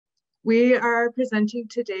We are presenting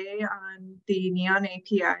today on the Neon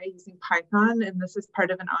API using Python, and this is part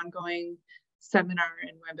of an ongoing seminar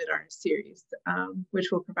and webinar series, which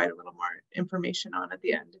we'll provide a little more information on at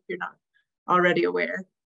the end if you're not already aware.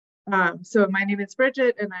 So my name is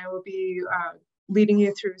Bridget, and I will be leading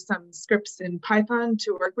you through some scripts in Python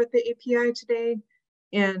to work with the API today.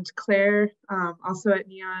 And Claire, also at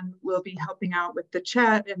Neon, will be helping out with the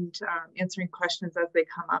chat and answering questions as they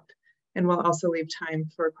come up. And we'll also leave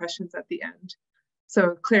time for questions at the end.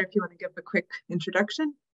 So Claire, if you want to give a quick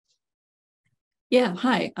introduction. Yeah,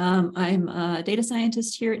 hi, I'm a data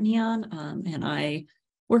scientist here at Neon, and I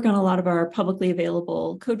work on a lot of our publicly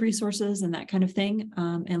available code resources and that kind of thing.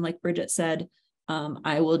 And like Bridget said,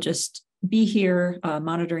 I will just be here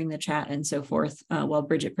monitoring the chat and so forth while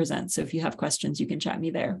Bridget presents. So if you have questions, you can chat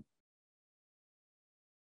me there.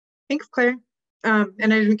 Thanks, Claire. And I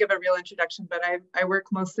didn't give a real introduction, but I work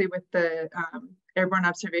mostly with the Airborne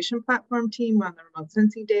Observation Platform team on the remote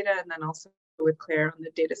sensing data, and then also with Claire on the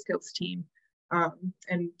data skills team,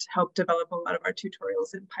 and help develop a lot of our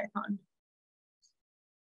tutorials in Python.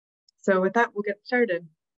 So with that, we'll get started.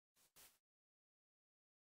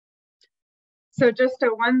 So just a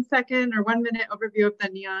 1 second or 1 minute overview of the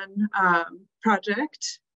NEON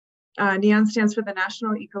project. NEON stands for the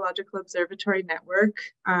National Ecological Observatory Network.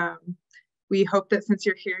 We hope that since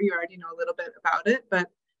you're here, you already know a little bit about it, but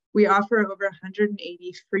we offer over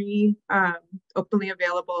 180 free, openly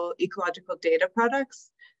available ecological data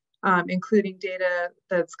products, including data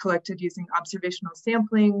that's collected using observational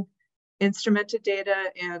sampling, instrumented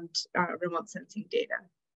data, and remote sensing data.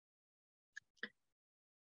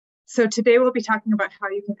 So today we'll be talking about how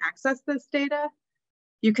you can access this data.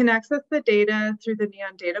 You can access the data through the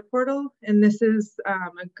Neon Data Portal, and this is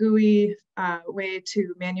a GUI way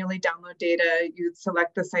to manually download data. You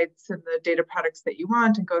select the sites and the data products that you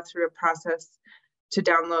want and go through a process to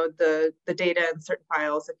download the data in certain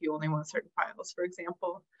files if you only want certain files, for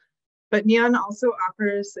example. But Neon also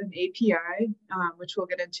offers an API, which we'll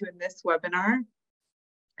get into in this webinar,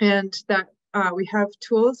 and that we have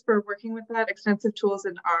tools for working with that, extensive tools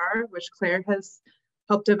in R, which Claire has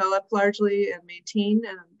help develop largely and maintain,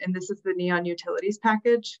 and this is the Neon Utilities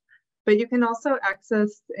package. But you can also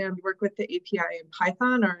access and work with the API in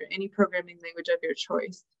Python or any programming language of your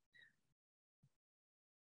choice.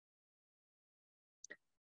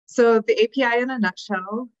 So the API in a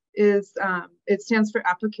nutshell is, it stands for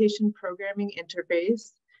Application Programming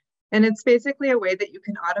Interface. And it's basically a way that you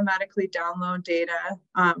can automatically download data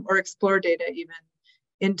or explore data even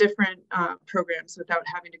in different programs without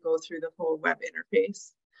having to go through the whole web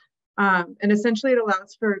interface. And essentially it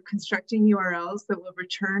allows for constructing URLs that will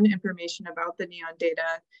return information about the Neon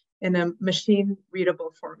data in a machine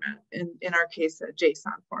readable format, in our case, a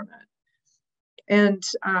JSON format. And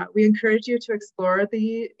we encourage you to explore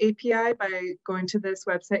the API by going to this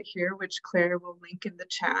website here, which Claire will link in the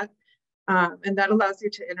chat. And that allows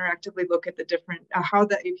you to interactively look at the different, how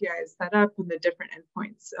the API is set up and the different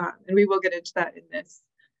endpoints. And we will get into that in this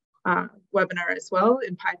webinar as well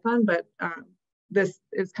in Python, but this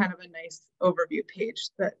is kind of a nice overview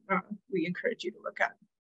page that we encourage you to look at.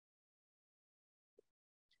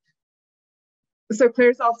 So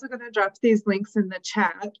Claire's also going to drop these links in the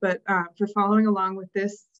chat, but for following along with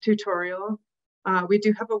this tutorial, we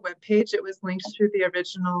do have a web page. It was linked through the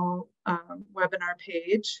original webinar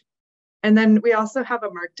page. And then we also have a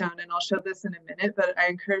markdown, and I'll show this in a minute, but I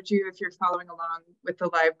encourage you, if you're following along with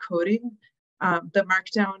the live coding, the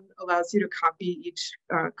markdown allows you to copy each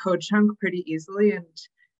code chunk pretty easily. And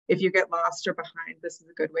if you get lost or behind, this is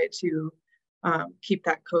a good way to keep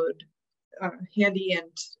that code handy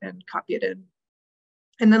and copy it in.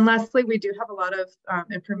 And then lastly, we do have a lot of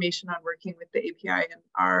information on working with the API in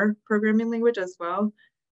R programming language as well.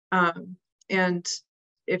 And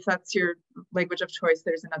if that's your language of choice,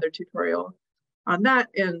 there's another tutorial on that,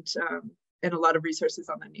 and a lot of resources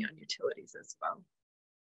on the Neon Utilities as well.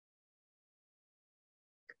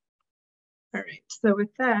 All right, so with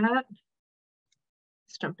that,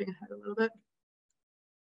 just jumping ahead a little bit,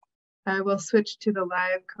 I will switch to the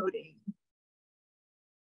live coding.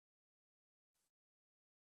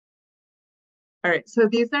 All right, so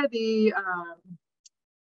these are the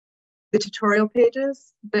tutorial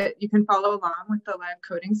pages that you can follow along with the live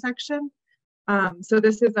coding section. So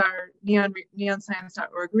this is our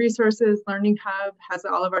neonscience.org resources. Learning Hub has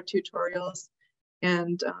all of our tutorials,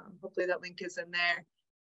 and hopefully that link is in there.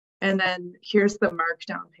 And then here's the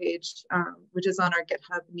markdown page, which is on our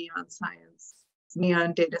GitHub Neon Science,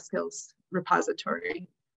 Neon Data Skills repository.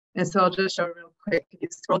 And so I'll just show real quick. If you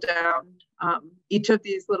scroll down, each of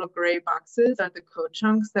these little gray boxes are the code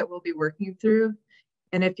chunks that we'll be working through.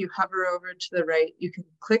 And if you hover over to the right, you can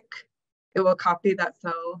click it will copy that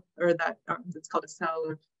cell, or that it's called a cell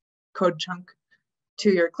of code chunk, to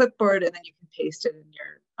your clipboard, and then you can paste it in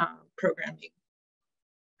your programming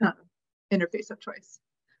interface of choice.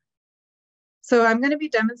 So I'm going to be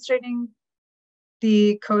demonstrating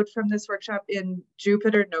the code from this workshop in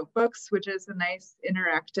Jupyter Notebooks, which is a nice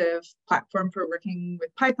interactive platform for working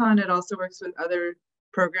with Python. It also works with other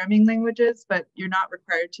programming languages, but you're not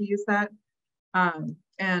required to use that.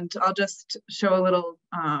 And I'll just show a little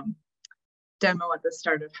demo at the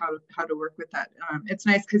start of how to work with that. It's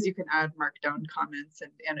nice because you can add markdown comments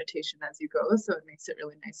and annotation as you go, so it makes it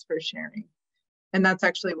really nice for sharing. And that's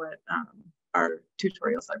actually what our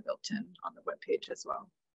tutorials are built in on the webpage as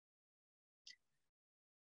well.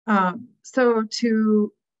 So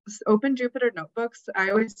to open Jupyter Notebooks, I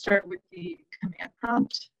always start with the command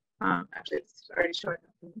prompt. Actually, it's already showing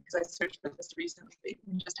up because I searched for this recently. You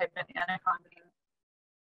can just type in Anaconda,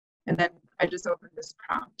 and then I just opened this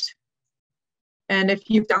prompt. And if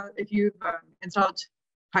you've installed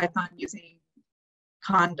Python using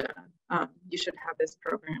Conda, you should have this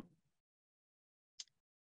program.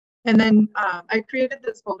 And then I created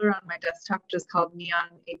this folder on my desktop just called Neon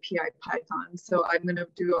API Python. So I'm going to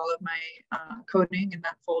do all of my coding in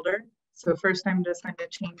that folder. So first I'm just going to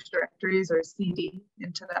change directories, or CD,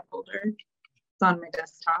 into that folder. It's on my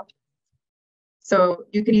desktop. So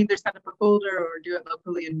you can either set up a folder or do it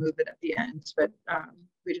locally and move it at the end. But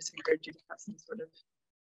we just encourage you to have some sort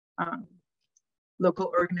of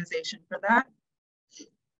local organization for that.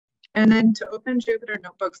 And then to open Jupyter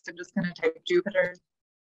Notebooks, I'm just going to type Jupyter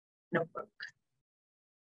Notebook.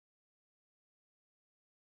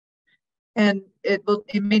 And it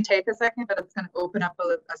may take a second, but it's going to open up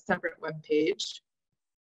a separate web page.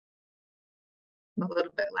 I'm a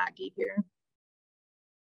little bit laggy here.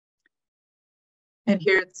 And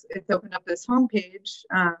here it's opened up this home page.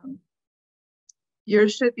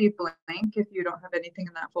 Yours should be blank if you don't have anything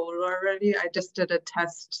in that folder already. I just did a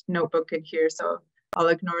test notebook in here, so I'll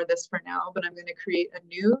ignore this for now, but I'm going to create a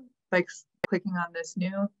new, like clicking on this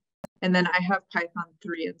new. And then I have Python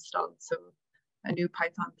 3 installed, so a new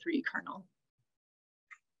Python 3 kernel.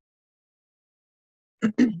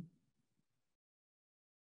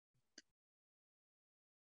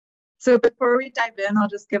 So before we dive in, I'll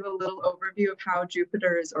just give a little overview of how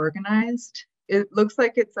Jupyter is organized. It looks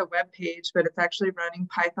like it's a web page, but it's actually running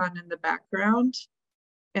Python in the background.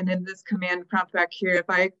 And in this command prompt back here, if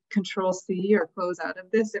I Control-C or close out of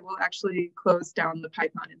this, it will actually close down the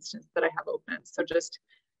Python instance that I have open. So just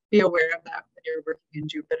be aware of that when you're working in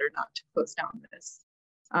Jupyter, not to close down this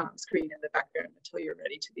screen in the background until you're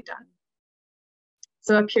ready to be done.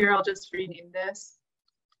 So up here, I'll just rename this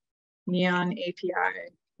Neon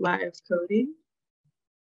API Live Coding.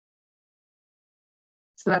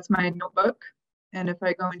 So that's my notebook. And if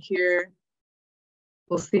I go in here,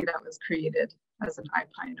 we'll see that was created as an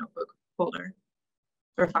IPy notebook folder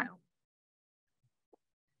or file.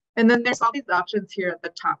 And then there's all these options here at the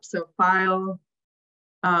top. So file,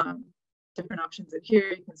 different options in here.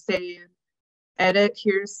 You can save, edit.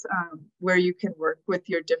 Here's where you can work with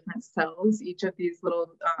your different cells. Each of these little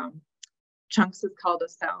chunks is called a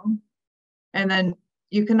cell. And then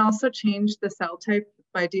you can also change the cell type.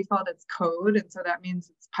 By default, it's code, and so that means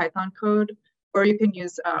it's Python code, or you can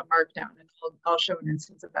use Markdown, and I'll show an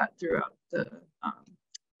instance of that throughout the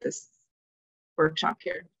this workshop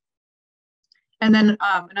here. And then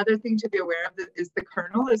another thing to be aware of is the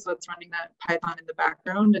kernel is what's running that Python in the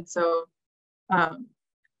background. And so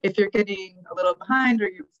if you're getting a little behind, or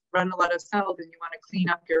you've run a lot of cells and you want to clean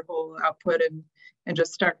up your whole output and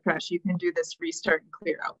just start fresh, you can do this restart and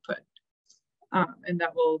clear output. And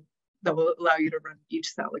that will allow you to run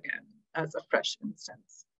each cell again as a fresh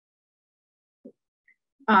instance.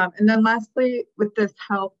 And then lastly, with this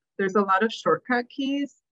help, there's a lot of shortcut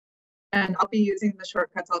keys, and I'll be using the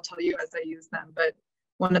shortcuts. I'll tell you as I use them, but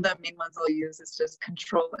one of the main ones I'll use is just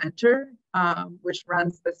Control-Enter, which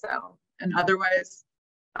runs the cell. And otherwise,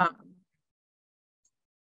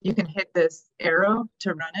 you can hit this arrow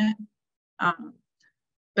to run it,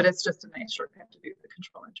 but it's just a nice shortcut to do the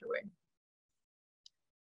Control-Enter way.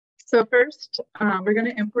 So first, we're going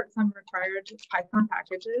to import some required Python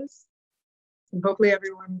packages. And hopefully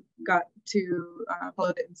everyone got to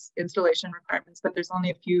follow the installation requirements, but there's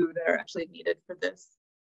only a few that are actually needed for this.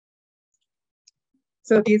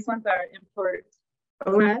 So these ones are import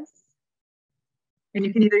OS, and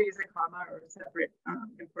you can either use a comma or separate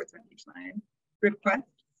imports on each line.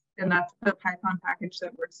 Requests, and that's the Python package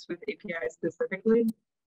that works with API specifically.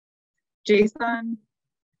 JSON,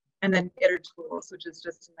 and then itertools, which is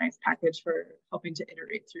just a nice package for helping to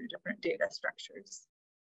iterate through different data structures.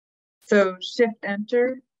 So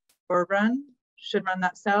Shift-Enter or Run should run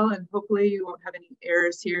that cell, and hopefully you won't have any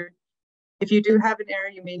errors here. If you do have an error,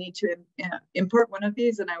 you may need to import one of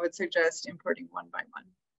these, and I would suggest importing one by one.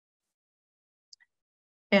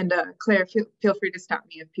 And Claire, feel free to stop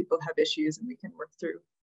me if people have issues, and we can work through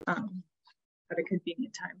at a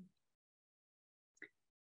convenient time.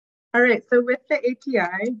 All right, so with the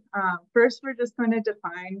API, first we're just going to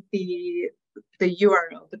define the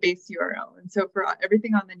URL, the base URL. And so for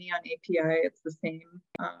everything on the Neon API, it's the same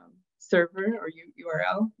server or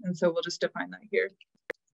URL. And so we'll just define that here.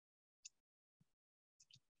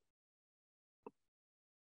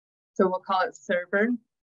 So we'll call it server.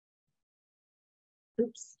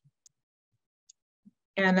 Oops.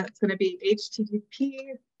 And it's going to be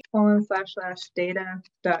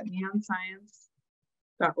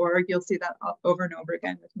http://data.neonscience.org. You'll see that over and over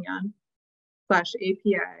again with Neon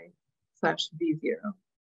 /API/v0/.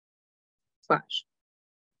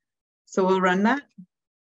 So we'll run that.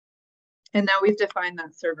 And now we've defined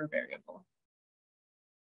that server variable.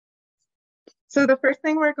 So the first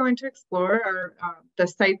thing we're going to explore are the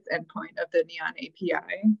sites endpoint of the Neon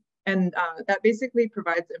API. And that basically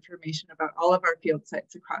provides information about all of our field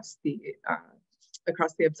sites across the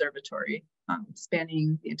observatory,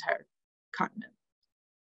 spanning the entire continent.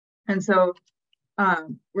 And so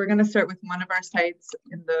we're going to start with one of our sites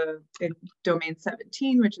in domain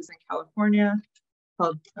 17, which is in California,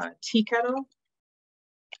 called Tea Kettle.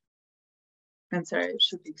 And sorry, it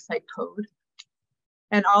should be site code.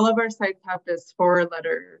 And all of our sites have this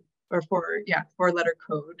four-letter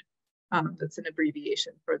code. That's an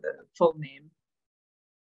abbreviation for the full name.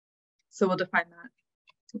 So we'll define that.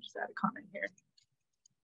 We'll just add a comment here.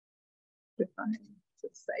 Define the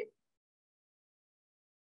site.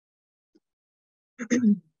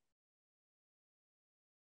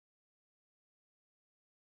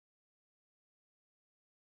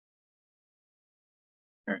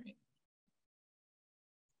 All right.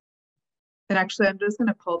 And actually, I'm just going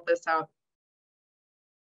to pull this out,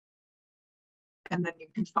 and then you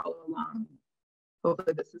can follow along.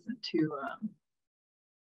 Hopefully this isn't too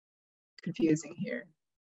confusing here,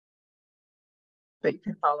 but you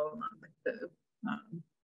can follow along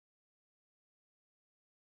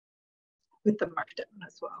with the markdown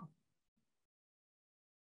as well.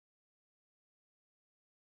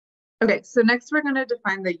 Okay, so next we're going to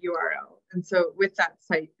define the URL, and so with that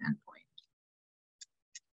site endpoint.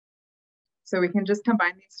 So we can just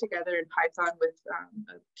combine these together in Python with a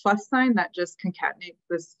plus sign that just concatenates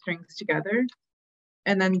the strings together.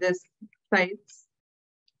 And then this sites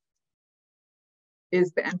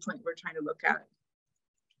is the endpoint we're trying to look at.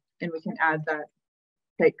 And we can add that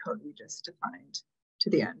site code we just defined to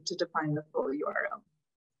the end to define the full URL.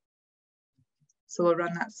 So we'll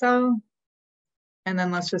run that cell. And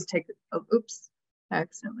then let's just take, oops, I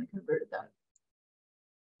accidentally converted that.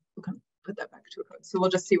 We'll put that back to a code. So we'll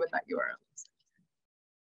just see what that URL is.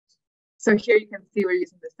 So here you can see we're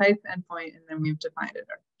using the sites endpoint, and then we've defined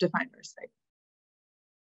our site.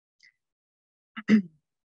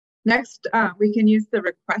 Next, we can use the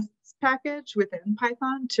requests package within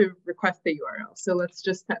Python to request the URL. So let's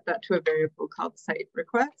just set that to a variable called site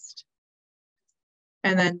request.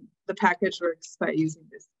 And then the package works by using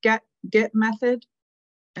this get method,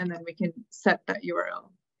 and then we can set that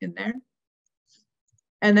URL in there.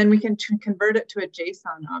 And then we can convert it to a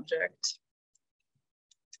JSON object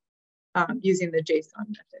using the JSON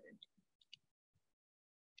method.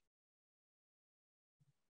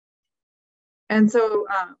 And so,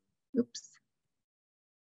 oops,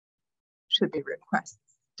 should be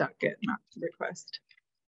requests.get, not request.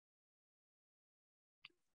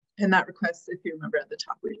 And that request, if you remember at the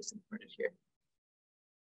top, we just imported here.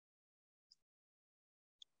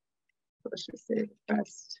 So let's just say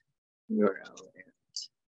request URL and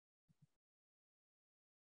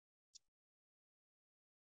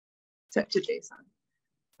set to JSON.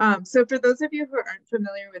 So for those of you who aren't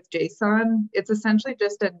familiar with JSON, it's essentially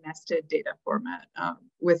just a nested data format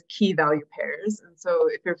with key value pairs. And so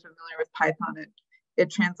if you're familiar with Python,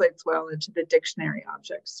 it translates well into the dictionary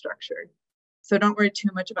object structure. So don't worry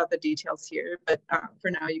too much about the details here, but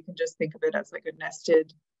for now you can just think of it as like a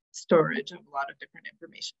nested storage of a lot of different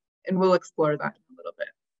information. And we'll explore that in a little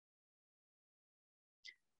bit.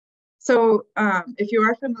 So if you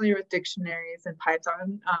are familiar with dictionaries in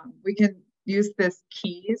Python, we can use this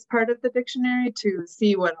keys part of the dictionary to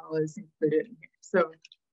see what all is included in here. So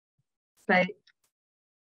site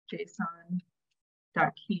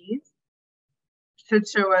JSON.keys should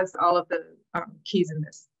show us all of the keys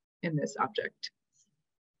in this object.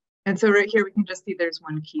 And so right here, we can just see there's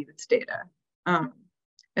one key that's data.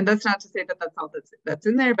 And that's not to say that that's all that's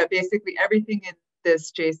in there, but basically everything in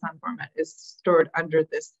this JSON format is stored under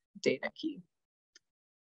this data key.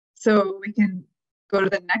 So we can go to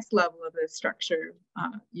the next level of the structure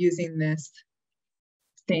using this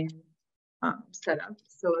same setup.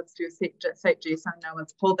 So let's do site JSON. Now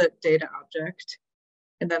let's pull the data object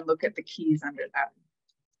and then look at the keys under that.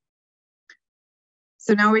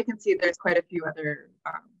 So now we can see there's quite a few other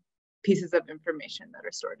pieces of information that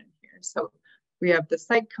are stored in here. So we have the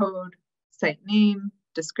site code, site name,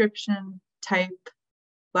 description, type,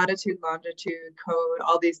 latitude, longitude, code,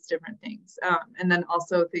 all these different things. And then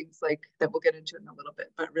also things like that we'll get into in a little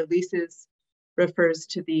bit, but releases refers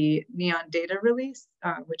to the NEON data release,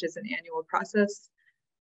 which is an annual process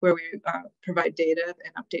where we provide data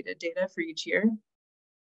and updated data for each year.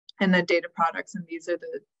 And then data products, and these are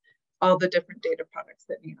all the different data products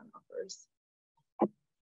that NEON offers.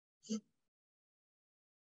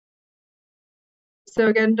 So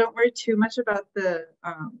again, don't worry too much about the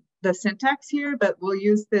syntax here, but we'll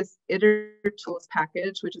use this iter_tools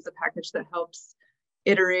package, which is a package that helps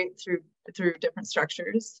iterate through different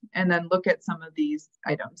structures and then look at some of these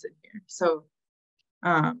items in here. So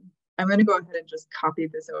I'm going to go ahead and just copy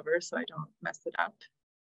this over so I don't mess it up.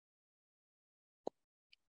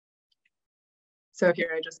 So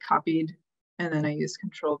here I just copied and then I used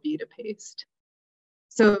Control-V to paste.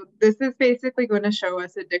 So this is basically going to show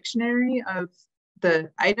us a dictionary of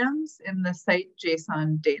the items in the site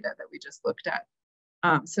JSON data that we just looked at.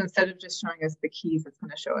 So instead of just showing us the keys, it's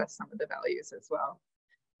going to show us some of the values as well.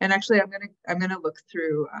 And actually, I'm gonna look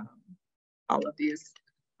through all of these.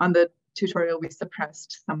 On the tutorial, we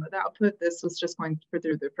suppressed some of the output. This was just going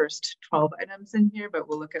through the first 12 items in here, but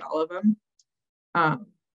we'll look at all of them.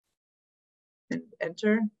 And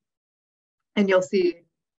enter, and you'll see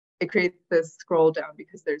it creates this scroll down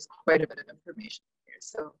because there's quite a bit of information here.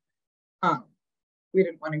 So we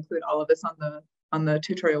didn't want to include all of this on the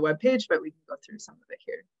tutorial webpage, but we can go through some of it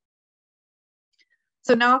here.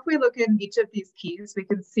 So now if we look in each of these keys, we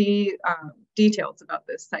can see details about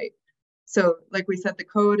this site. So like we said, the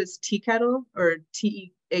code is teakettle, or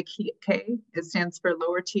TEAK. It stands for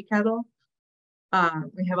Lower Teakettle.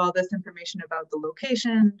 We have all this information about the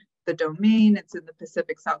location, the domain, it's in the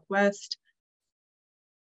Pacific Southwest.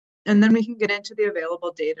 And then we can get into the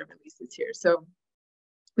available data releases here. So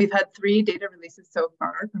we've had 3 data releases so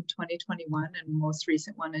far from 2021 and most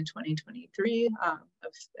recent one in 2023 of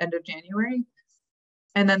end of January.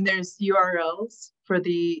 And then there's URLs for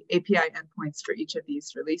the API endpoints for each of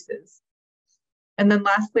these releases. And then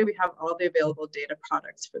lastly, we have all the available data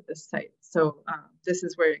products for this site. So this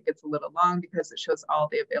is where it gets a little long because it shows all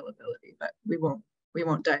the availability, but we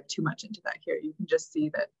won't dive too much into that here. You can just see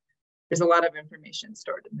that there's a lot of information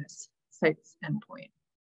stored in this site's endpoint.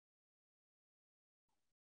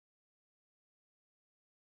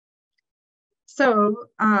 So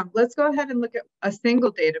let's go ahead and look at a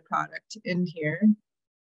single data product in here.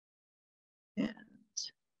 And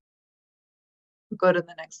we'll go to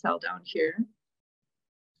the next cell down here.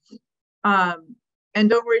 And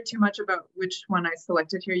don't worry too much about which one I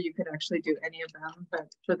selected here. You could actually do any of them, but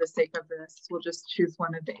for the sake of this, we'll just choose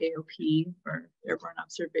one of the AOP, or airborne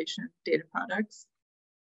observation data products.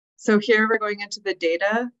 So here we're going into the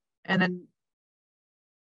data, and then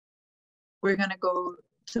we're going to go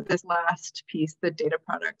to this last piece, the data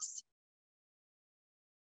products.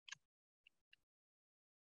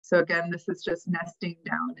 So again, this is just nesting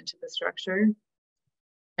down into the structure.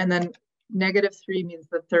 And then -3 means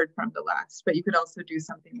the third from the last, but you could also do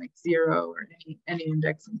something like 0 or any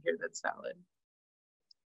indexing here that's valid.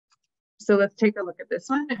 So let's take a look at this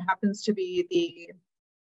one. It happens to be the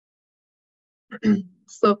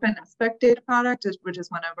slope and aspect data product, which is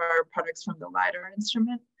one of our products from the LiDAR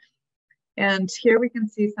instrument. And here we can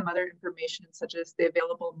see some other information, such as the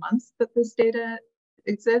available months that this data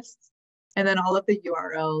exists, and then all of the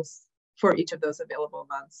URLs for each of those available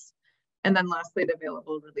months. And then lastly, the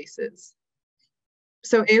available releases.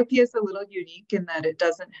 So AOP is a little unique in that it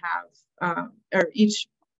doesn't have,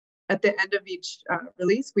 at the end of each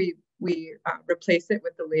release, we replace it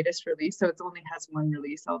with the latest release. So it only has one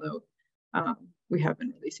release, although we have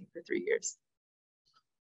been releasing for 3 years.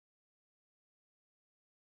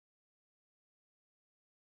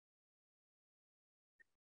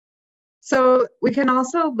 So we can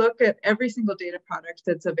also look at every single data product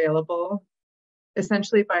that's available,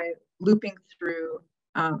 essentially by looping through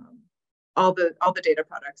all the data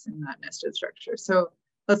products in that nested structure. So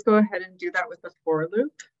let's go ahead and do that with the for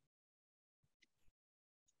loop.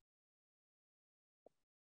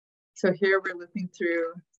 So here we're looping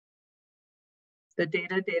through the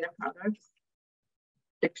data products,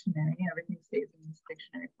 dictionary, everything stays in this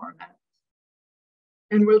dictionary format.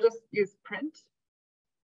 And we'll just use print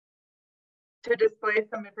to display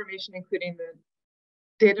some information, including the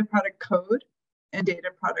data product code and data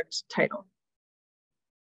product title.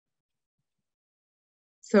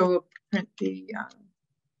 So we'll print the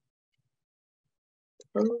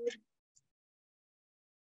code.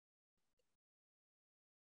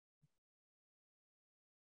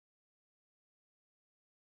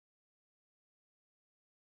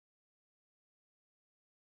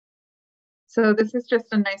 So this is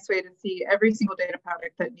just a nice way to see every single data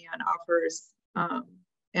product that Neon offers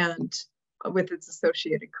and with its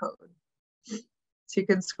associated code. So you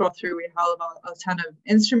can scroll through. We have a ton of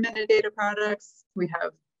instrumented data products. We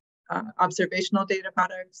have observational data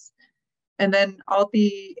products. And then all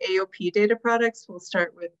the AOP data products will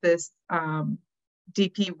start with this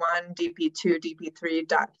DP1, DP2,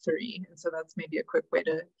 DP3.3. And so that's maybe a quick way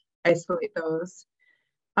to isolate those.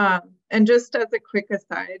 And just as a quick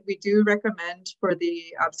aside, we do recommend for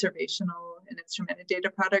the observational and instrumented data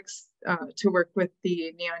products to work with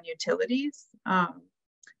the Neon utilities,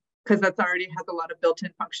 because that's already has a lot of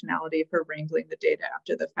built-in functionality for wrangling the data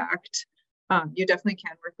after the fact. You definitely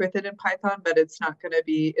can work with it in Python, but it's not going to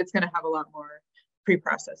be, it's going to have a lot more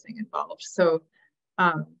pre-processing involved. So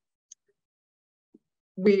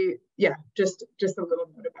just a little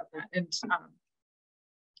note about that. And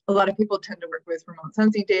a lot of people tend to work with remote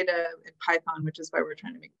sensing data in Python, which is why we're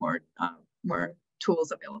trying to make more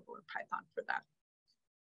tools available in Python for that.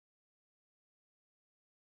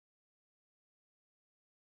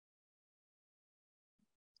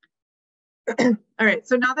 All right,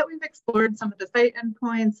 so now that we've explored some of the site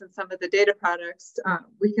endpoints and some of the data products,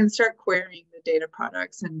 we can start querying the data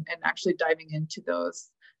products and actually diving into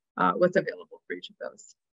those, what's available for each of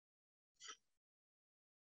those.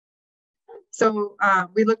 So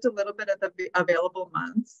we looked a little bit at the available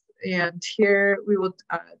months, and here we will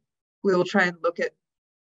try and look at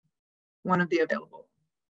one of the available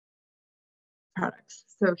products.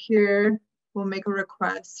 So here we'll make a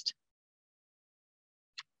request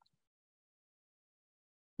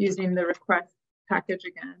using the request package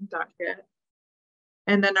again, .get.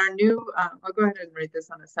 And then our new, I'll go ahead and write this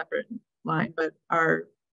on a separate line, but our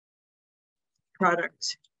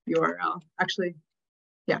product URL, actually,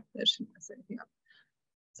 yeah, that shouldn't mess anything up.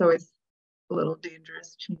 So it's a little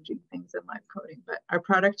dangerous changing things in live coding, but our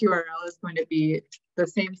product URL is going to be the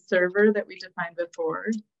same server that we defined before.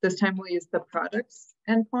 This time we'll use the products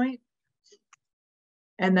endpoint.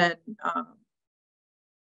 And then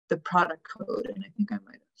the product code, and I think I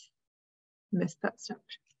might have missed that step.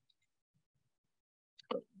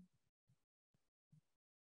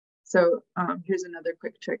 So here's another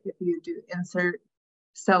quick trick. If you do insert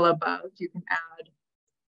cell above, you can add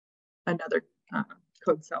another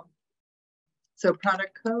code cell. So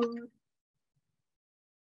product code.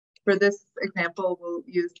 For this example, we'll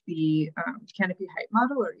use the canopy height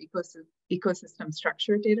model or ecosystem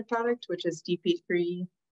structure data product, which is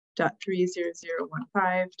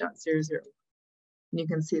DP3.30015.00. And you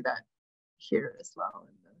can see that here as well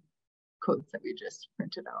in the codes that we just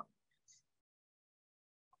printed out.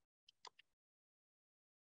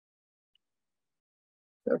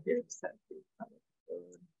 So here's set the product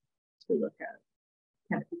code to look at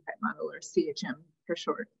canopy height model or CHM for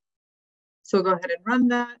short. So we'll go ahead and run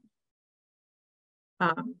that.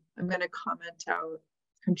 I'm going to comment out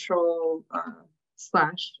control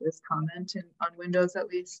slash this comment on Windows at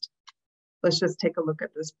least. Let's just take a look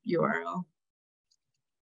at this URL.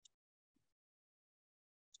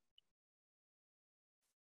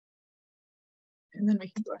 And then we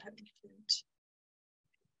can go ahead and print.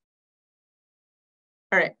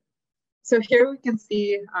 All right. So here we can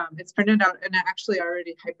see it's printed out and it actually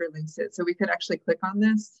already hyperlinks it. So we could actually click on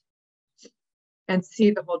this and see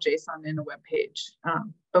the whole JSON in a web page.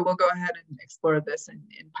 But we'll go ahead and explore this in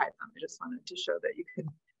Python. I just wanted to show that you can,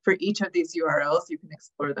 for each of these URLs, you can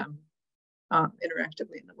explore them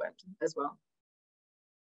interactively in the web as well.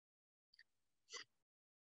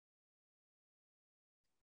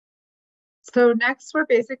 So next, we're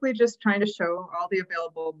basically just trying to show all the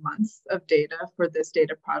available months of data for this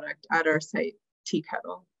data product at our site,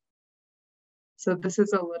 TKettle. So this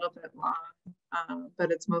is a little bit long,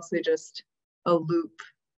 but it's mostly just a loop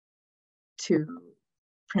to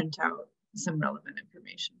print out some relevant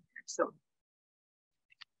information here. So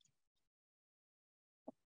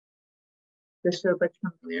this should look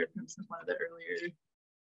familiar from one of the earlier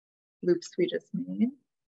loops we just made.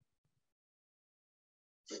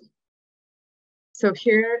 So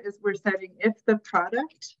here is we're setting if the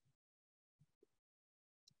product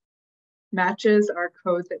matches our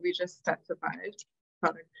code that we just specified,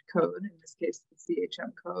 product code, in this case, the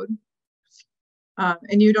CHM code.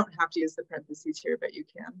 And you don't have to use the parentheses here, but you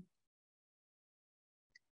can.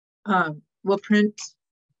 We'll print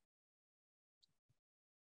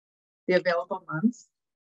the available months,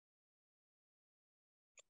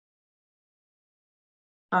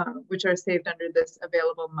 which are saved under this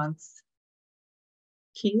available months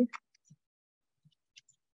key.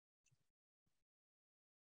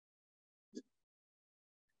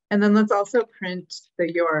 And then let's also print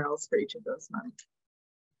the URLs for each of those months.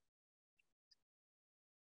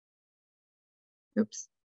 Oops.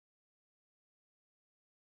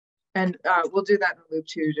 And we'll do that in loop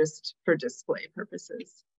 2 just for display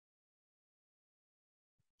purposes.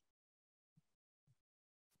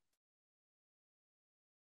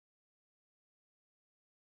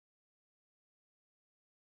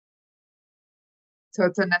 So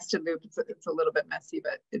it's a nested loop. It's a little bit messy,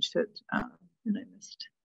 but it should, and I missed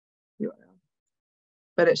URL,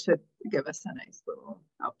 but it should give us a nice little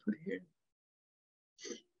output here.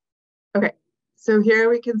 Okay, so here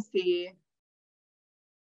we can see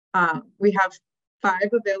we have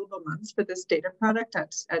 5 available months for this data product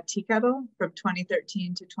at Teakettle from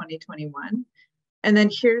 2013 to 2021. And then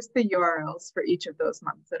here's the URLs for each of those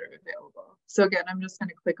months that are available. So again, I'm just going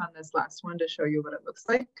to click on this last one to show you what it looks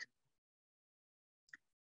like.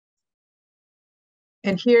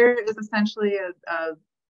 And here is essentially a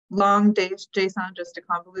long JSON, just a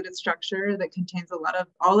convoluted structure that contains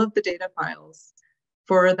all of the data files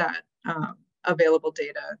for that available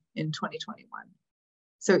data in 2021.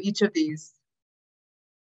 So each of these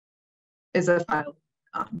is a file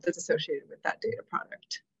that's associated with that data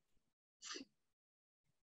product.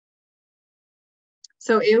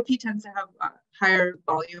 So AOP tends to have a higher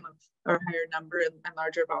volume of, or higher number and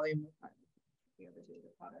larger volume of the other data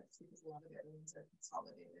products because a lot of the other ones are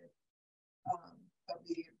consolidated. But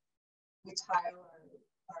we tile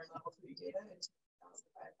our level 3 data into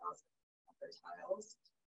 5,000 other tiles.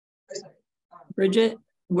 Sorry, Bridget,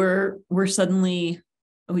 we're suddenly,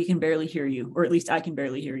 we can barely hear you, or at least I can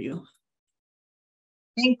barely hear you.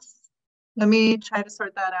 Thanks. Let me try to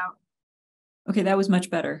sort that out. Okay, that was much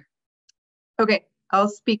better. Okay, I'll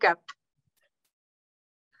speak up.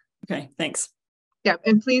 Okay, thanks. Yeah,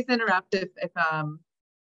 and please interrupt if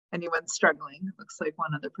anyone's struggling. It looks like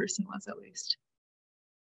one other person was at least.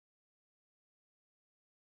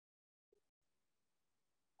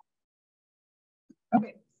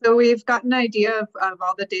 Okay, so we've got an idea of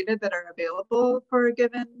all the data that are available for a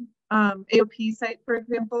given AOP site, for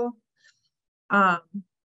example. I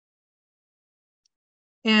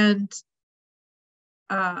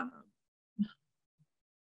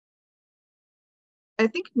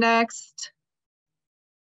think next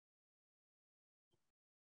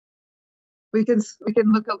we can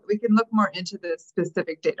look more into the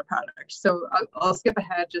specific data product. So I'll skip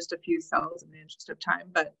ahead just a few cells in the interest of time,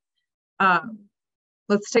 but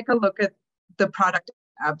let's take a look at the product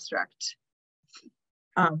abstract,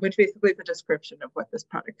 which basically is a description of what this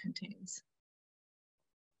product contains.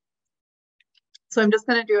 So I'm just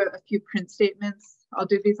going to do a few print statements. I'll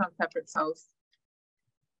do these on separate cells.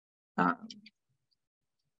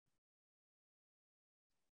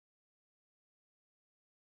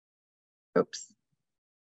 Oops.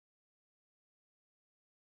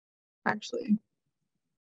 Actually,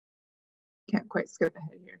 can't quite skip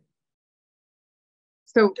ahead here.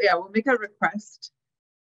 So yeah, we'll make a request.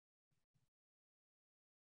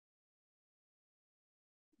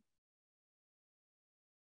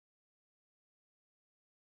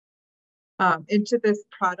 Into this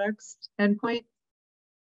products endpoint.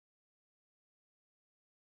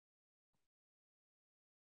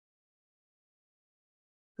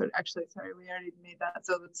 But actually, sorry, we already made that.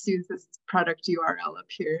 So let's use this product URL up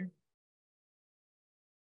here.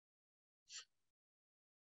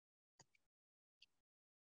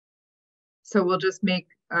 So we'll just make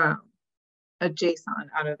a JSON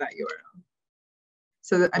out of that URL.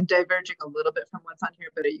 So that I'm diverging a little bit from what's on here,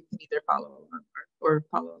 but you can either follow along or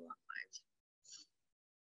follow along live.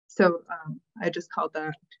 So I just called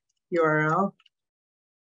that URL.json,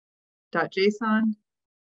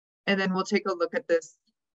 and then we'll take a look at this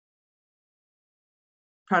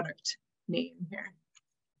product name here.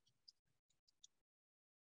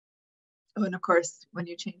 Oh, and of course, when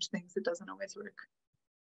you change things, it doesn't always work.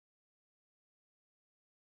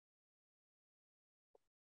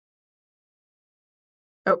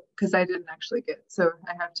 Oh, because I didn't actually get, so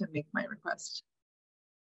I have to make my request.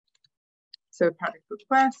 So product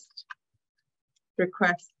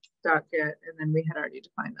request.get, and then we had already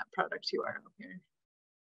defined that product URL here.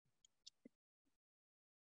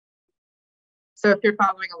 So if you're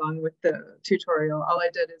following along with the tutorial, all I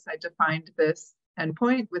did is I defined this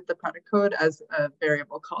endpoint with the product code as a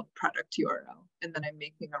variable called product URL, and then I'm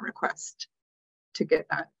making a request to get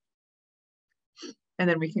that. And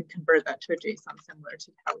then we can convert that to a JSON similar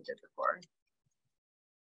to how we did before.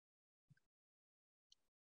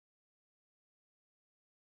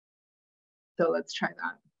 So let's try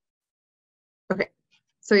that. Okay,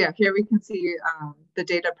 so yeah, here we can see the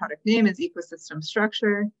data product name is ecosystem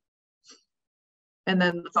structure. And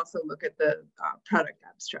then let's also look at the product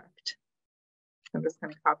abstract. I'm just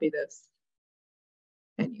going to copy this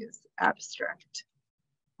and use abstract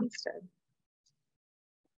instead.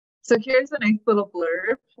 So here's a nice little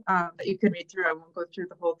blurb that you can read through. I won't go through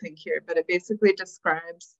the whole thing here, but it basically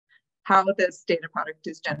describes how this data product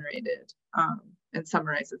is generated and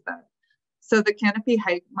summarizes that. So the canopy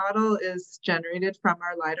height model is generated from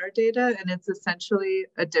our LiDAR data, and it's essentially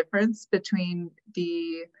a difference between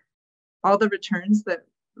all the returns that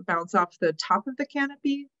bounce off the top of the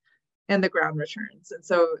canopy and the ground returns. And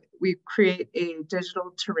so we create a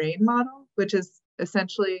digital terrain model, which is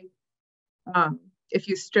essentially if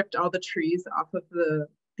you stripped all the trees off of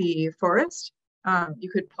the forest, you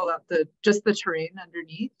could pull out just the terrain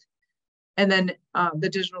underneath. And then the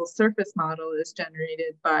digital surface model is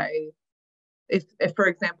generated by, if for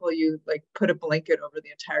example, you like put a blanket over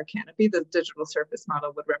the entire canopy, the digital surface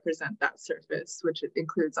model would represent that surface, which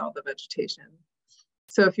includes all the vegetation.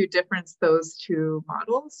 So if you difference those two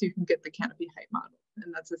models, you can get the canopy height model.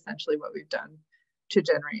 And that's essentially what we've done to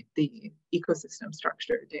generate the ecosystem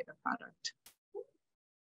structure data product.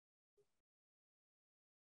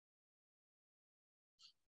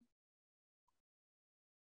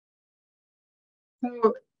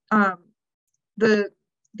 So the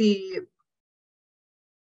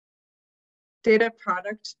data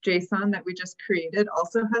product JSON that we just created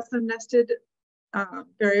also has some nested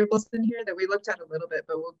variables in here that we looked at a little bit,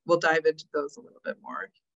 but we'll dive into those a little bit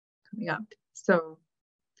more coming up. So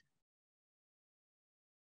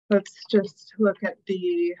let's just look at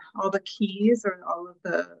all the keys or all of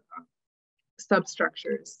the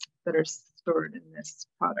substructures that are stored in this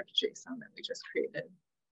product JSON that we just created.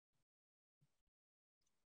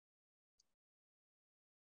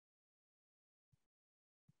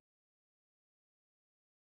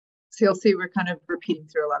 So you'll see we're kind of repeating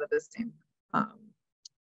through a lot of the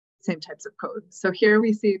same types of code. So here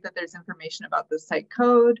we see that there's information about the site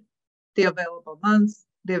code, the available months,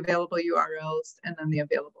 the available URLs, and then the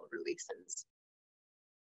available releases.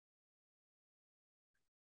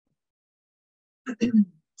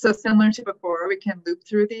 So similar to before, we can loop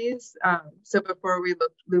through these. So before we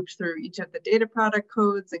looped through each of the data product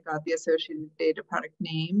codes and got the associated data product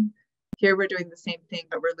name. Here we're doing the same thing,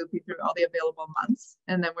 but we're looping through all the available months,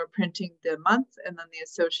 and then we're printing the month and then the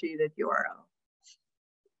associated URL.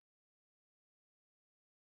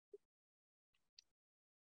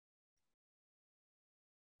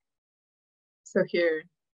 So here,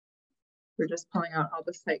 we're just pulling out all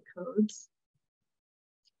the site codes.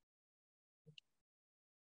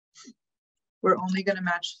 We're only going to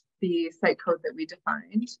match the site code that we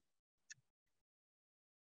defined.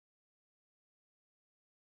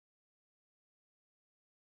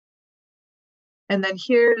 And then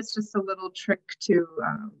here is just a little trick to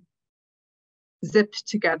zip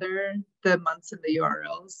together the months and the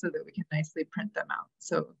URLs so that we can nicely print them out.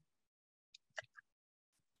 So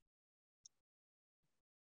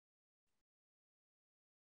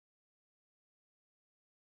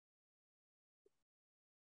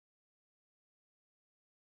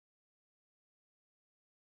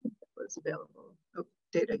was available. Oh,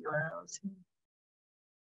 data URLs.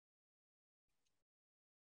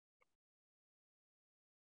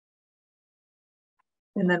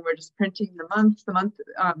 And then we're just printing the month. The month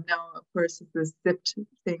now, of course, is this zipped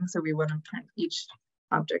thing, so we want to print each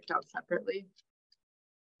object out separately.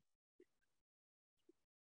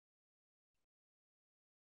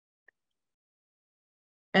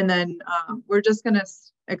 And then we're just going to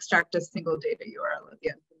extract a single data URL at the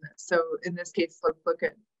end of this. So in this case, let's look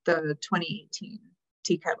at the 2018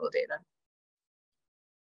 tea kettle data.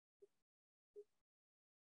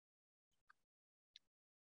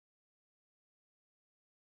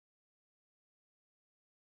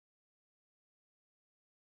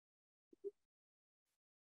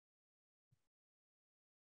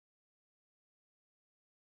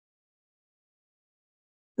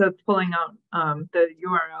 So it's pulling out the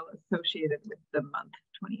URL associated with the month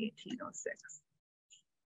 2018-06.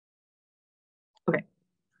 Okay,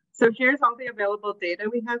 so here's all the available data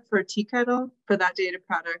we have for tea kettle, for that data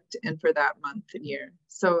product, and for that month and year.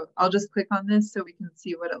 So I'll just click on this so we can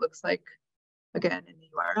see what it looks like again in the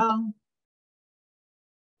URL.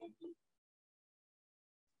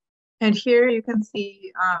 And here you can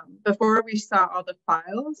see before we saw all the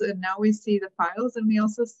files, and now we see the files, and we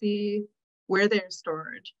also see where they're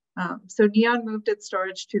stored. So Neon moved its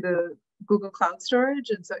storage to the Google Cloud Storage,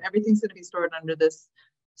 and so everything's going to be stored under this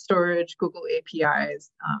storage, Google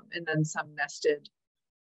APIs, and then some nested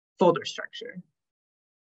folder structure.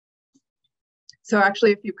 So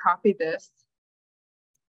actually, if you copy this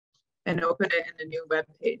and open it in a new web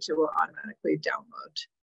page, it will automatically download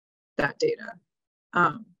that data.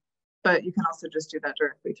 But you can also just do that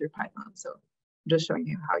directly through Python. So I'm just showing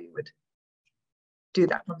you how you would do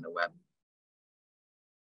that from the web.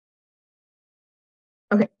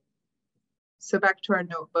 Okay, so back to our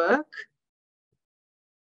notebook.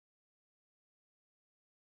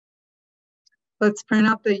 Let's print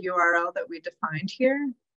out the URL that we defined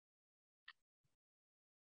here.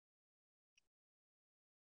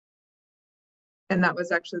 And that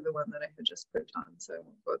was actually the one that I had just put on, so I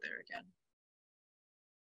won't go there again.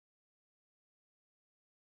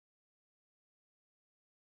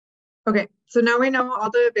 Okay, so now we know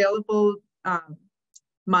all the available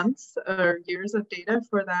months or years of data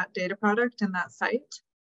for that data product in that site.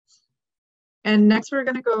 And next we're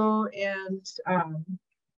going to go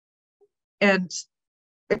and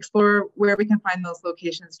explore where we can find those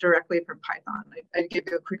locations directly from Python. I give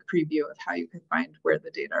you a quick preview of how you can find where the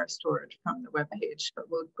data are stored from the web page, but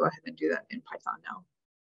we'll go ahead and do that in Python now.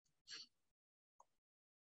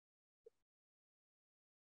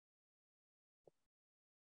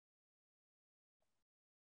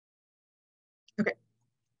 Okay,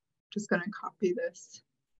 just going to copy this.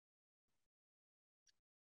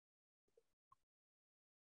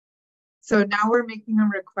 So now we're making a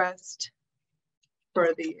request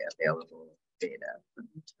for the available data from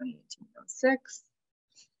 2018-06.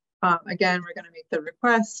 Again, we're going to make the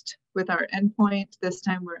request with our endpoint. This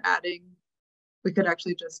time we're adding, we could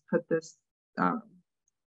actually just put this, if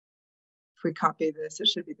we copy this, it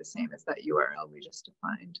should be the same as that URL we just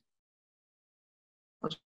defined.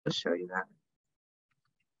 I'll just show you that.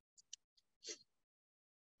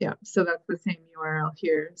 Yeah, so that's the same URL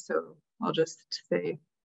here. So I'll just say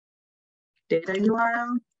data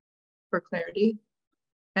URL for clarity.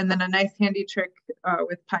 And then a nice handy trick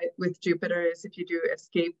with Jupyter is if you do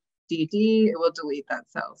escape DD, it will delete that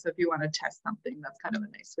cell. So if you want to test something, that's kind of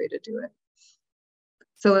a nice way to do it.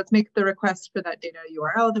 So let's make the request for that data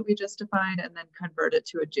URL that we just defined and then convert it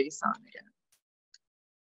to a JSON again.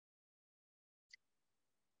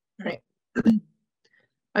 All right.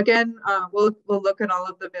 Again, we'll look at all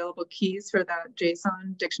of the available keys for that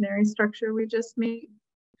JSON dictionary structure we just made.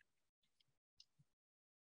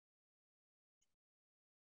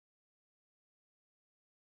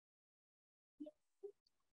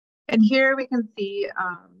 And here we can see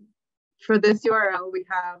for this URL, we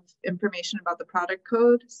have information about the product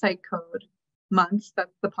code, site code, months,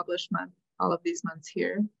 that's the published month, all of these months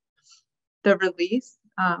here. The release,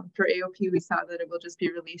 for AOP, we saw that it will just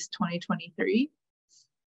be released 2023.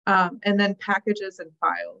 And then packages and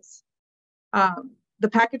files. The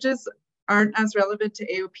packages aren't as relevant to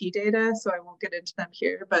AOP data, so I won't get into them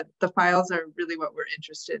here, but the files are really what we're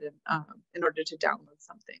interested in order to download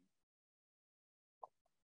something.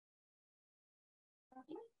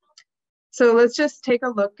 So let's just take a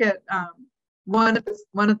look at one of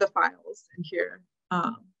the files in here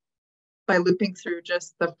by looping through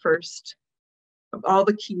just the first of all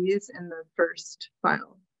the keys in the first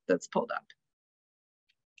file that's pulled up.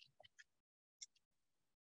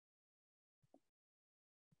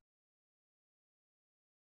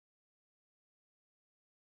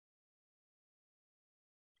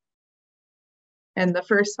 And the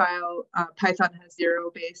first file, Python has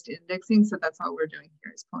zero-based indexing, so that's all we're doing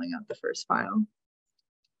here is pulling out the first file.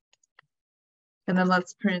 And then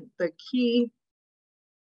let's print the key.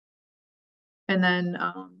 And then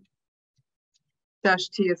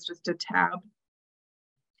 -T is just a tab,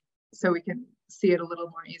 so we can see it a little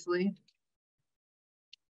more easily.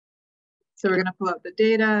 So we're going to pull out the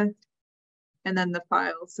data and then the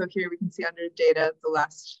files. So here we can see under data, the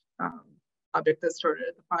last object that's stored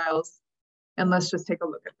at the files. And let's just take a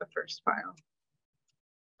look at the first file.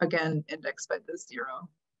 Again, indexed by the 0.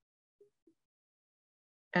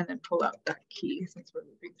 And then pull out that key since we're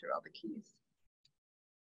moving through all the keys.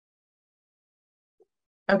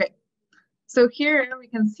 Okay, so here we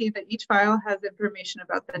can see that each file has information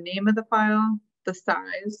about the name of the file, the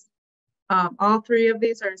size. All three of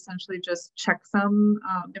these are essentially just checksum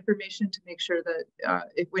information to make sure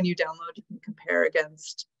that when you download, you can compare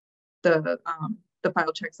against the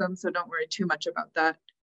file checksum, so don't worry too much about that.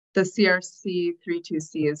 The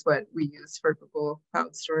CRC32C is what we use for Google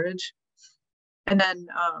Cloud Storage. And then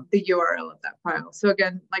the URL of that file. So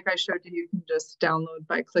again, like I showed you, you can just download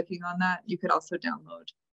by clicking on that. You could also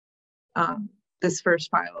download this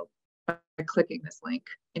first file by clicking this link,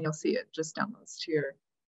 and you'll see it just downloads to your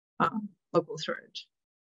local storage.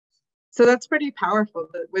 So that's pretty powerful.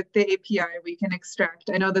 With the API, we can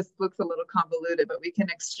extract, I know this looks a little convoluted, but we can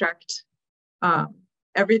extract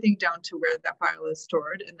everything down to where that file is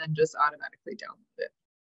stored, and then just automatically download it.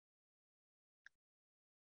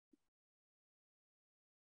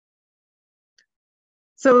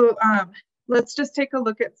 So let's just take a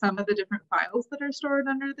look at some of the different files that are stored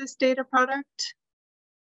under this data product.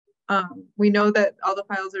 We know that all the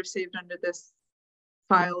files are saved under this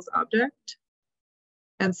files object.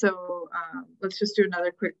 And so let's just do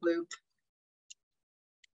another quick loop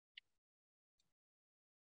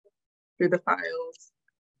through the files.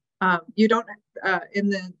 You don't, in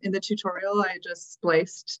the tutorial, I just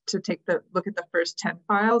spliced to take the look at the first 10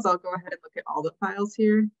 files. I'll go ahead and look at all the files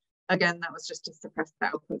here. Again, that was just to suppress the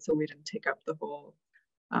output so we didn't take up the whole,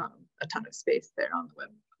 a ton of space there on the web,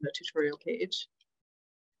 on the tutorial page.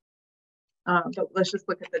 But let's just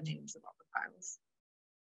look at the names of all the files.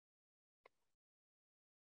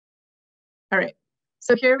 All right,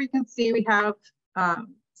 so here we can see we have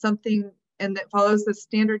something, and that follows the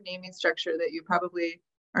standard naming structure that you probably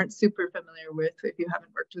aren't super familiar with if you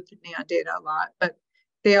haven't worked with NEON data a lot, but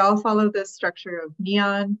they all follow this structure of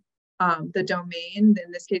NEON, the domain.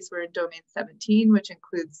 In this case, we're in domain 17, which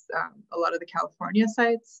includes a lot of the California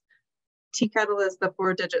sites. TCATL is the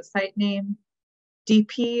 4-digit site name.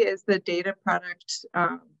 DP is the data product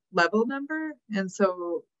level number. And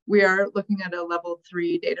so we are looking at a level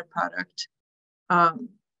 3 data product. And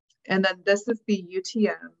then this is the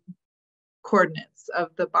UTM coordinates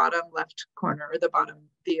of the bottom left corner, or the bottom,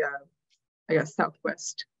 I guess,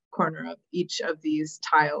 southwest corner of each of these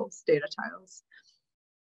tiles, data tiles.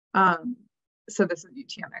 So this is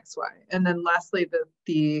UTM-XY. And then lastly,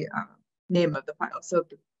 the name of the file. So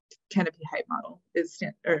the canopy height model is,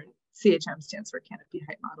 or CHM stands for canopy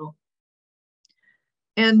height model.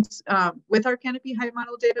 And with our canopy height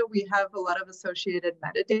model data, we have a lot of associated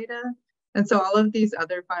metadata. And so all of these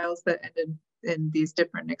other files that ended in these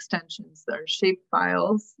different extensions are shape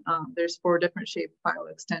files. There's 4 different shape file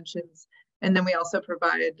extensions. And then we also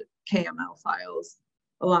provide KML files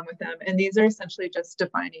along with them. And these are essentially just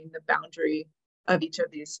defining the boundary of each of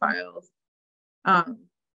these files.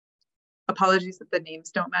 Apologies that the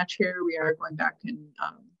names don't match here. We are going back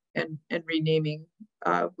and renaming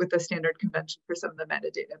with the standard convention for some of the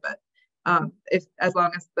metadata, but as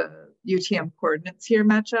long as the UTM coordinates here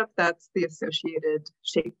match up, that's the associated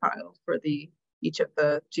shape file for each of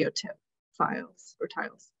the geotip files or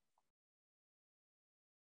tiles.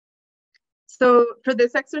 So for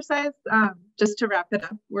this exercise, just to wrap it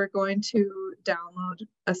up, we're going to download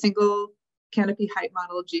a single canopy height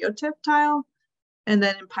model geotip tile, and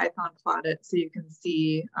then in Python plot it so you can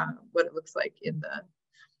see what it looks like in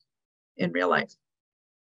real life.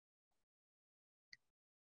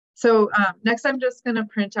 So next, I'm just going to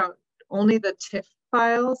print out only the TIFF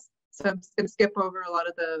files. So I'm just going to skip over a lot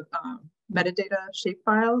of the metadata shape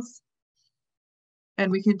files.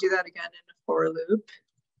 And we can do that again in a for loop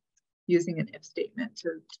using an if statement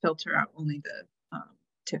to filter out only the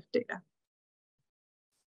TIFF data.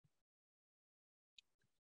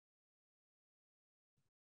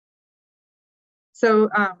 So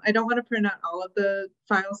I don't want to print out all of the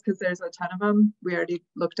files because there's a ton of them. We already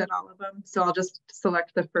looked at all of them. So I'll just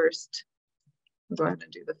select the first, I'll go ahead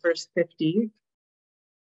and do the first 50.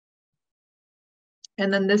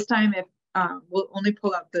 And then this time, if we'll only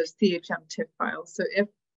pull out the CHM TIFF files. So if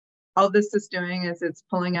all this is doing is it's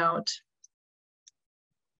pulling out,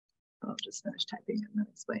 I'll just finish typing and then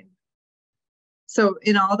explain. So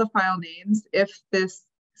in all the file names, if this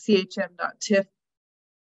chm.tiff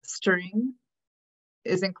string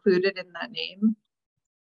is included in that name,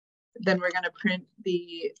 then we're going to print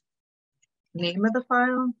the name of the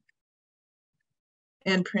file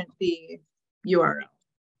and print the URL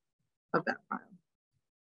of that file.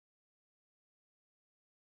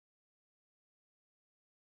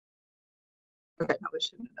 Okay, probably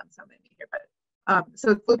shouldn't have done so many here, but so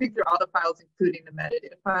it's looking through all the files, including the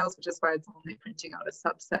metadata files, which is why it's only printing out a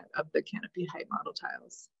subset of the canopy height model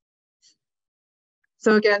tiles.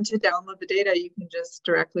 So again, to download the data, you can just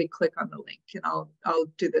directly click on the link, and I'll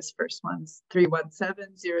do this first one,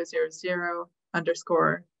 317,000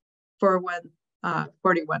 underscore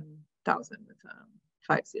 41,000 with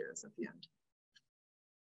 5 zeros at the end.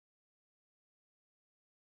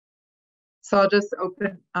 So I'll just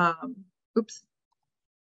open, oops,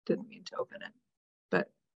 didn't mean to open it. But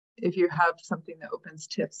if you have something that opens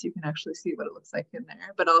TIFFs, you can actually see what it looks like in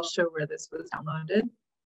there. But I'll show where this was downloaded.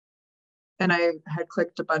 And I had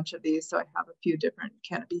clicked a bunch of these, so I have a few different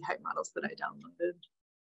canopy height models that I downloaded.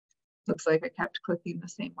 Looks like I kept clicking the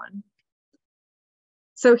same one.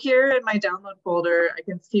 So here in my download folder, I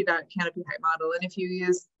can see that canopy height model. And if you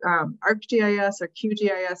use ArcGIS or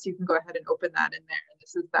QGIS, you can go ahead and open that in there. And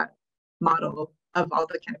this is that model of all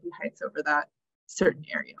the canopy heights over that certain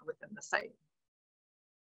area within the site.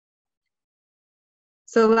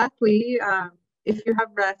 So lastly, if you have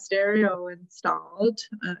Rasterio installed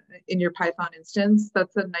in your Python instance,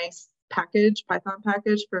 that's a nice package, Python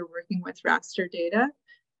package for working with raster data.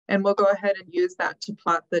 And we'll go ahead and use that to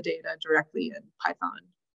plot the data directly in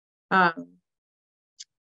Python.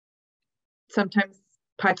 Sometimes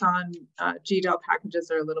Python GDAL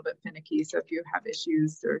packages are a little bit finicky. So if you have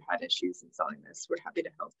issues or had issues installing this, we're happy to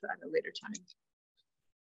help at a later time.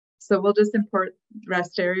 So we'll just import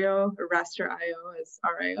Rasterio or raster.io as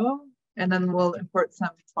RIO, and then we'll import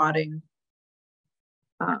some plotting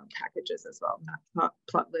packages as well.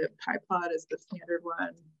 Plotlib, PyPlot is the standard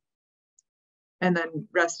one. And then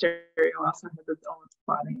Rasterio also has its own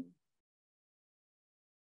plotting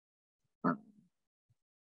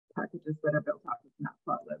packages that are built off of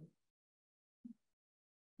Matplotlib.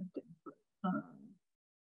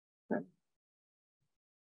 Okay.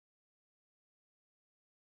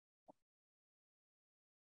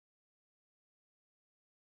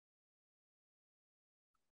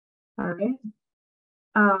 All right.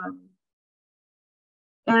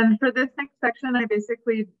 And for this next section, I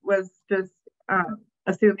basically was just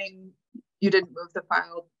assuming you didn't move the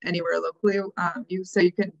file anywhere locally. So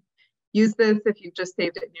you can use this if you've just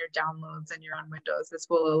saved it in your downloads and you're on Windows. This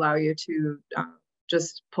will allow you to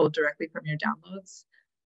just pull directly from your downloads.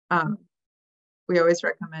 We always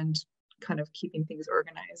recommend kind of keeping things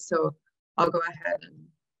organized. So I'll go ahead and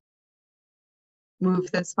move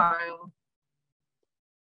this file.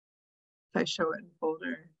 If I show it in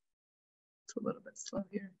folder, it's a little bit slow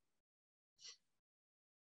here.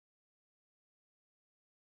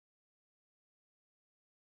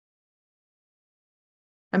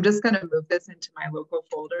 I'm just going to move this into my local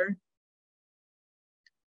folder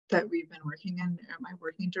that we've been working in my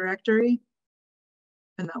working directory.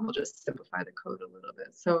 And then we'll just simplify the code a little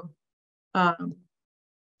bit. So I'll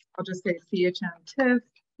just say chmtiff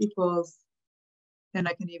equals, and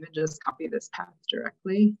I can even just copy this path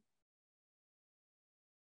directly.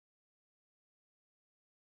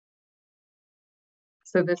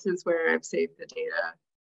 So this is where I've saved the data.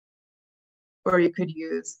 Or you could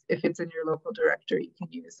use, if it's in your local directory, you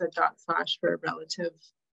can use a / for a relative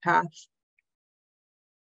path.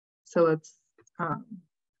 So let's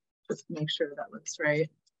just make sure that looks right.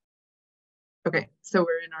 Okay, so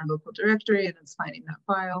we're in our local directory and it's finding that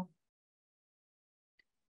file.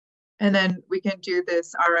 And then we can do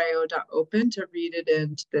this rio.open to read it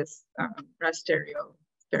into this Rasterio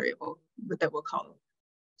variable that we'll call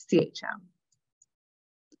CHM.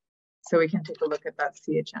 So we can take a look at that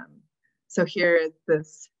CHM. So here is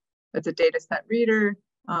this, it's a data set reader,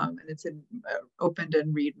 and it's in opened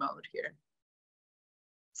in read mode here.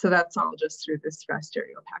 So that's all just through this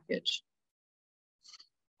Rasterio package.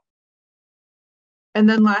 And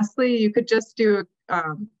then lastly, you could just do,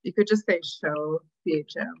 you could just say show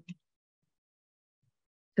CHM,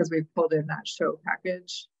 because we've pulled in that show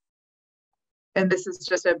package. And this is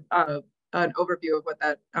just an overview of what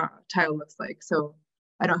that tile looks like. So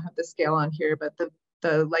I don't have the scale on here, but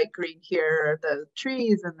the light green here are the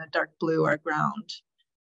trees and the dark blue are ground.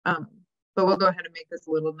 But we'll go ahead and make this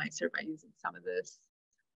a little nicer by using some of this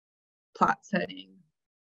plot setting.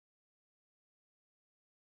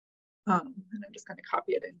 And I'm just going to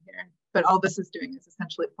copy it in here. But all this is doing is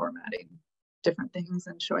essentially formatting different things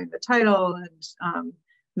and showing the title and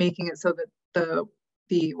making it so that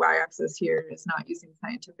the y-axis here is not using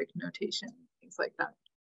scientific notation, things like that.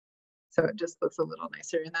 So it just looks a little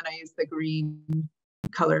nicer. And then I use the green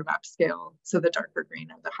color map scale. So the darker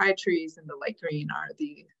green are the high trees and the light green are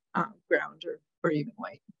the ground, or even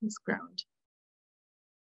white is ground.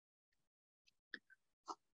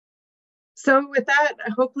 So with that,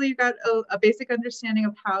 hopefully you got a basic understanding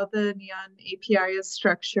of how the Neon API is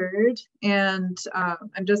structured. And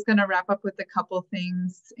I'm just going to wrap up with a couple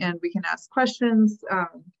things and we can ask questions.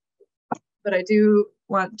 But I do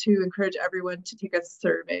want to encourage everyone to take a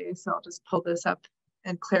survey. So I'll just pull this up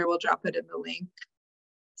and Claire will drop it in the link.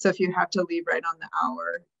 So if you have to leave right on the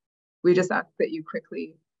hour, we just ask that you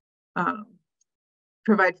quickly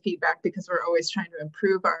provide feedback, because we're always trying to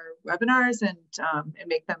improve our webinars and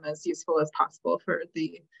make them as useful as possible for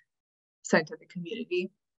the scientific community.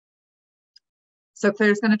 So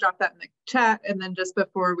Claire's going to drop that in the chat. And then just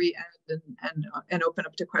before we end and open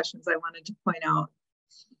up to questions, I wanted to point out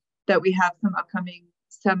that we have some upcoming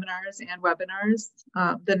seminars and webinars.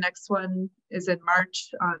 The next one is in March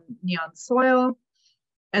on neon soil.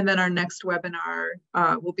 And then our next webinar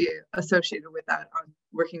will be associated with that on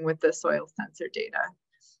working with the soil sensor data.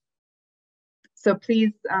 So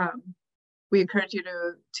please, we encourage you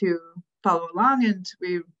to follow along, and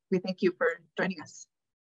we thank you for joining us.